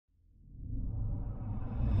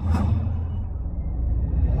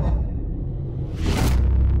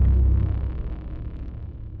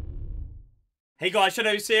Hey guys,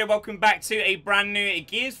 Shadowz here. Welcome back to a brand new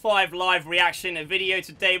Gears 5 live reaction video.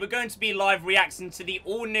 Today we're going to be live reacting to the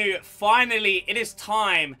all-new, finally, it is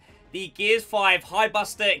time, the Gears 5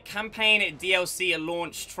 Hivebusters Campaign DLC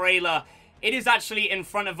launch trailer. It is actually in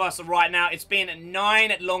front of us right now. It's been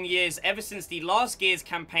 9 long years ever since the last Gears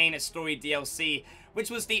Campaign story DLC, which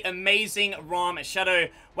was the amazing Ram Shadow.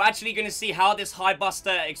 We're actually going to see how this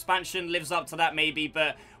Hivebusters expansion lives up to that maybe,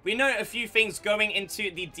 but we know a few things going into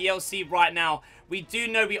the DLC right now. We do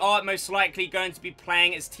know we are most likely going to be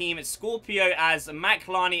playing as Team Scorpio as Mac,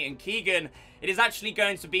 Lani, and Keegan. It is actually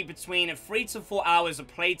going to be between 3 to 4 hours of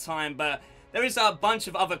playtime, but there is a bunch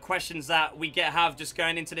of other questions that we have just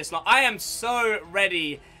going into this. Like, I am so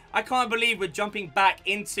ready. I can't believe we're jumping back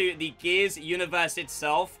into the Gears universe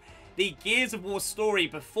itself. The Gears of War story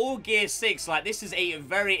before Gears 6. Like, this is a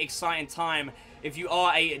very exciting time if you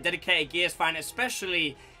are a dedicated Gears fan,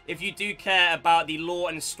 especially if you do care about the lore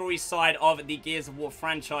and story side of the Gears of War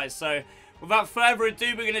franchise. So, without further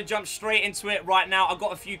ado, we're going to jump straight into it right now. I've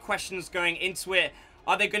got a few questions going into it.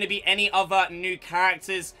 Are there going to be any other new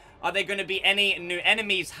characters? Are there going to be any new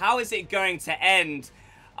enemies? How is it going to end?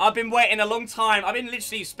 I've been waiting a long time. I've been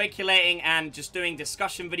literally speculating and just doing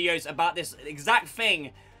discussion videos about this exact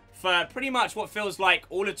thing for pretty much what feels like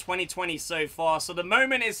all of 2020 so far. So the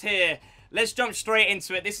moment is here. Let's jump straight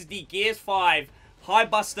into it. This is the Gears 5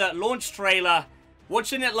 Hivebusters launch trailer.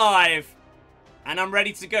 Watching it live. And I'm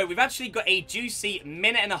ready to go. We've actually got a juicy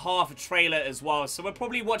minute-and-a-half trailer as well. So we'll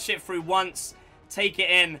probably watch it through once, take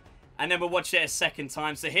it in, and then we'll watch it a second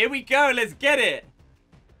time. So here we go. Let's get it.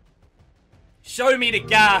 Show me the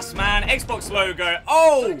gas, man. Xbox logo.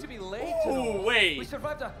 Oh! Oh, wait. We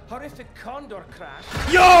survived a horrific condor crash.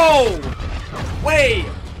 Yo! Wait.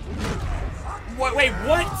 Wait,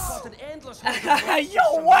 what?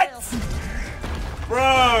 Yo, what?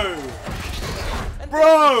 Bro.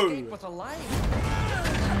 Bro.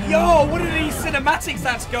 Yo, what are these cinematics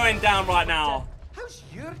that's going down right now? How's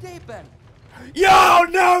your day been? Yo,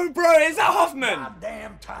 no, bro. Is that Hoffman?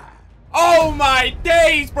 Goddamn time. Oh my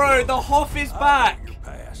days, bro. The Hoff is back. Your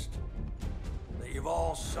past. You've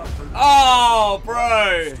all suffered. Oh,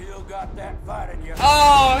 bro. Still got that fight in you.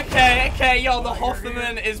 Oh, okay. Yo, the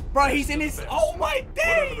Hoffman is, bro, he's in his, oh my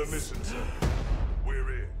days.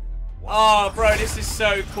 Oh, bro, this is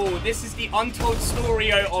so cool. This is the untold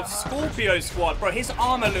story of Scorpio Squad. Bro, his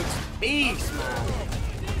armor looks beast,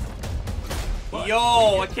 man.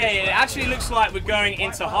 Yo, okay, it actually looks like we're going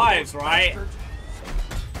into Hives, right?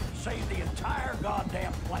 Save the entire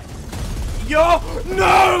goddamn planet. Yo,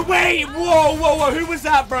 no, wait, whoa, who was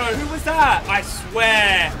that, bro? Who was that? I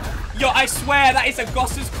swear. Yo, I swear that is Hana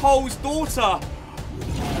Cole's daughter.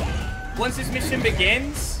 Once this mission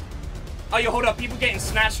begins. Oh, yo, hold up. People getting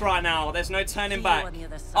snatched right now. There's no turning back.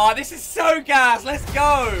 Oh, this is so gas. Let's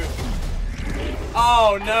go.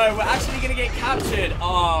 Oh, no. We're actually going to get captured.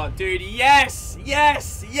 Oh, dude. Yes.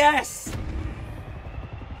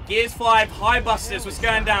 Gears 5 Hivebusters. What's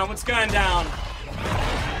going down?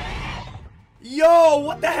 Yo,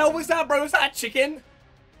 what the hell was that, bro? Was that a chicken?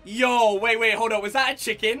 Yo, wait. Hold up. Was that a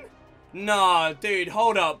chicken? Nah, dude.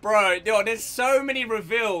 Hold up, bro. Yo, there's so many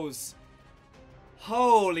reveals.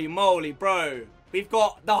 Holy moly, bro. We've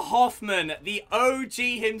got the Hoffman, the OG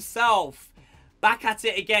himself, back at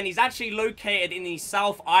it again. He's actually located in the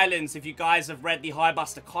South Islands, if you guys have read the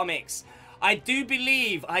Hivebusters comics. I do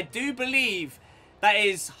believe that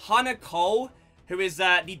is Hana Cole, who is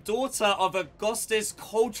the daughter of Augustus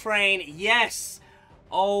Coltrane. Yes.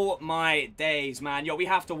 Oh my days, man. Yo, we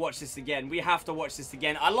have to watch this again.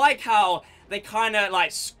 I like how they kind of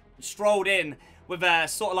like strolled in with a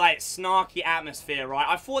sort of like snarky atmosphere, right?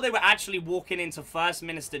 I thought they were actually walking into First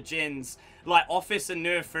Minister Jin's like office in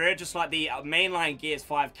Nurfur, just like the mainline Gears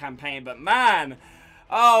 5 campaign. But man,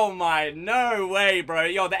 oh my, no way, bro.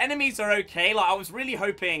 Yo, the enemies are okay. Like, I was really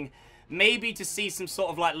hoping maybe to see some sort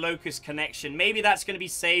of like Locust connection. Maybe that's going to be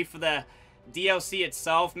saved for the DLC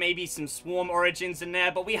itself. Maybe some Swarm origins in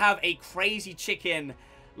there. But we have a crazy chicken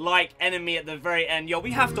like enemy at the very end. Yo,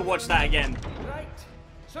 we have to watch that again.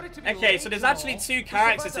 Okay, so there's actually 2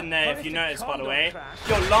 characters in there, if you notice, by the way.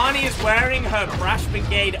 Yo, Lani is wearing her Brash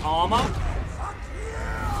Brigade armor.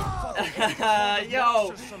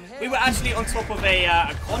 Yo, we were actually on top of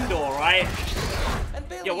a condor, right?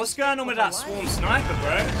 Yo, what's going on with that Swarm sniper,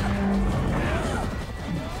 bro?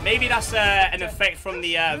 Maybe that's an effect from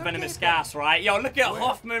the venomous gas, right? Yo, look at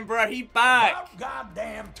Hoffman, bro. He back.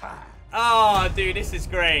 Goddamn time. Oh, dude, this is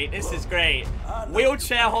great.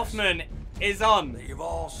 Wheelchair Hoffman is on. You've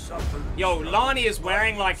all suffered. Yo, Lani is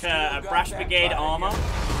wearing like a Brash Brigade armor.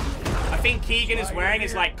 I think Keegan is wearing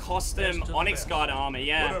his like custom Onyx Guard armor,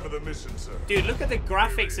 yeah. Whatever the mission, sir. Dude, look at the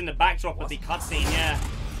graphics in the backdrop of the cutscene, yeah.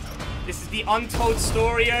 This is the untold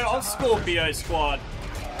story of Scorpio Squad.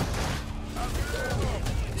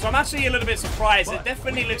 So I'm actually a little bit surprised. It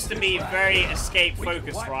definitely looks to be very escape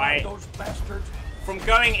focused, right? From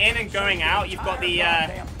going in and going out, you've got the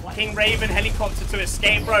King Raven helicopter to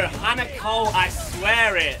escape, bro. Hana Cole, I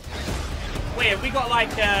swear it. Wait, have we got like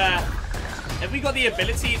have we got the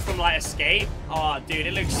abilities from like escape? Oh, dude,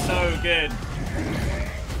 it looks so good.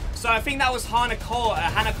 So I think that was Hana Cole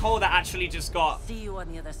that actually just got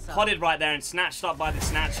potted right there and snatched up by the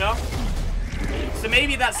Snatcher. So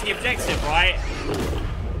maybe that's the objective, right?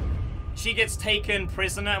 She gets taken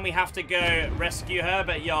prisoner and we have to go rescue her.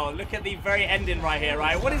 But yo, look at the very ending right here,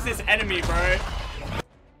 right? What is this enemy, bro?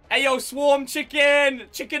 Hey, yo, swarm chicken!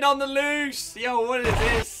 Chicken on the loose! Yo, what is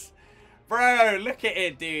this? Bro, look at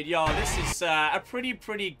it, dude. Yo, this is a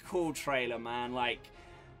pretty cool trailer, man. Like,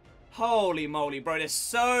 holy moly, bro. There's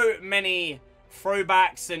so many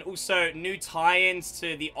throwbacks and also new tie-ins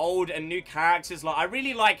to the old and new characters. Like, I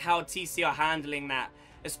really like how TC are handling that.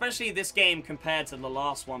 Especially this game compared to the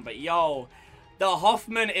last one. But yo, the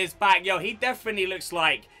Hoffman is back. Yo, he definitely looks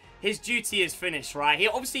like his duty is finished, right? He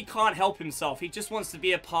obviously can't help himself. He just wants to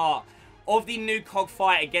be a part of the new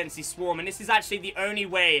cogfight against the Swarm. And this is actually the only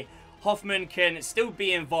way Hoffman can still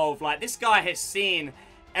be involved. Like, this guy has seen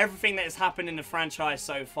everything that has happened in the franchise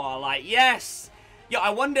so far. Like, yes. Yo,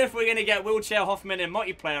 I wonder if we're going to get Wheelchair Hoffman in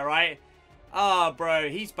multiplayer, right? Ah, bro,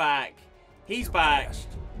 he's back. He's back.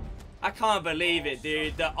 I can't believe it,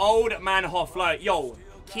 dude. The old man Hofflo. Yo,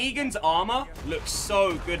 Keegan's armor looks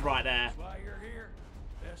so good right there.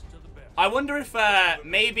 I wonder if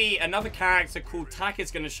maybe another character called Tak is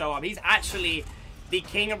going to show up. He's actually the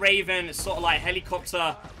King Raven sort of like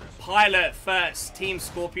helicopter pilot first Team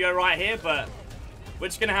Scorpio right here. But we're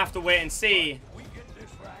just going to have to wait and see.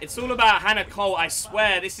 It's all about Hana Cole. I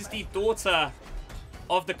swear, this is the daughter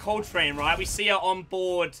of the Cole Train, right? We see her on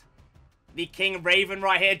board the King Raven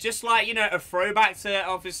right here. Just like, you know, a throwback to,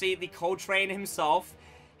 obviously, the Cole Train himself.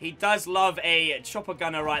 He does love a chopper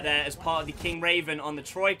gunner right there as part of the King Raven on the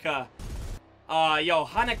Troika. Yo,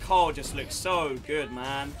 Hana Cole just looks so good,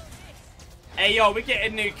 man. Hey, yo, we're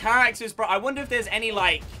getting new characters, bro. I wonder if there's any,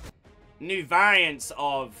 like, new variants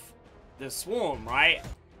of the Swarm, right?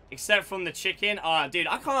 Except from the chicken. Dude,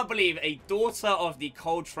 I can't believe a daughter of the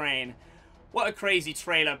Cole Train. What a crazy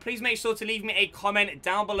trailer. Please make sure to leave me a comment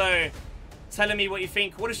down below telling me what you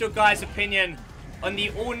think. What is your guys' opinion on the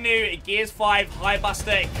all-new Gears 5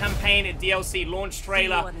 Hivebuster Campaign DLC launch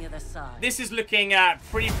trailer? This is looking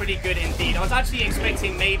pretty good indeed. I was actually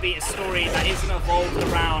expecting maybe a story that isn't evolved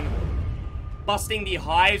around busting the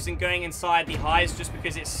hives and going inside the hives just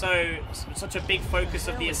because it's such a big focus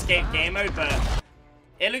of the escape game mode, but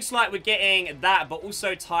it looks like we're getting that, but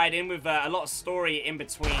also tied in with a lot of story in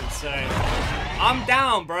between. So I'm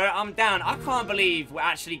down, bro. I'm down. I can't believe we're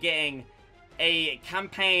actually getting a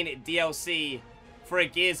campaign DLC for a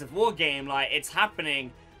Gears of War game. Like, it's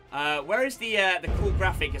happening. Where is the cool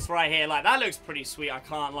graphic? It's right here. Like, that looks pretty sweet, I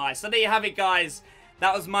can't lie. So there you have it, guys.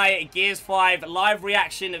 That was my Gears 5 live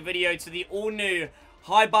reaction video to the all-new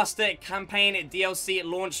Hivebuster Campaign DLC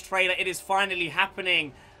launch trailer. It is finally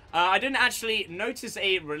happening. I didn't actually notice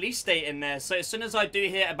a release date in there, so as soon as I do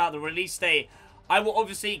hear about the release date, I will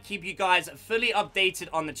obviously keep you guys fully updated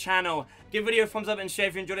on the channel. Give the video a thumbs up and share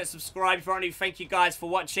if you enjoyed it. Subscribe if you're new. Thank you guys for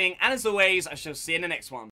watching, and as always, I shall see you in the next one.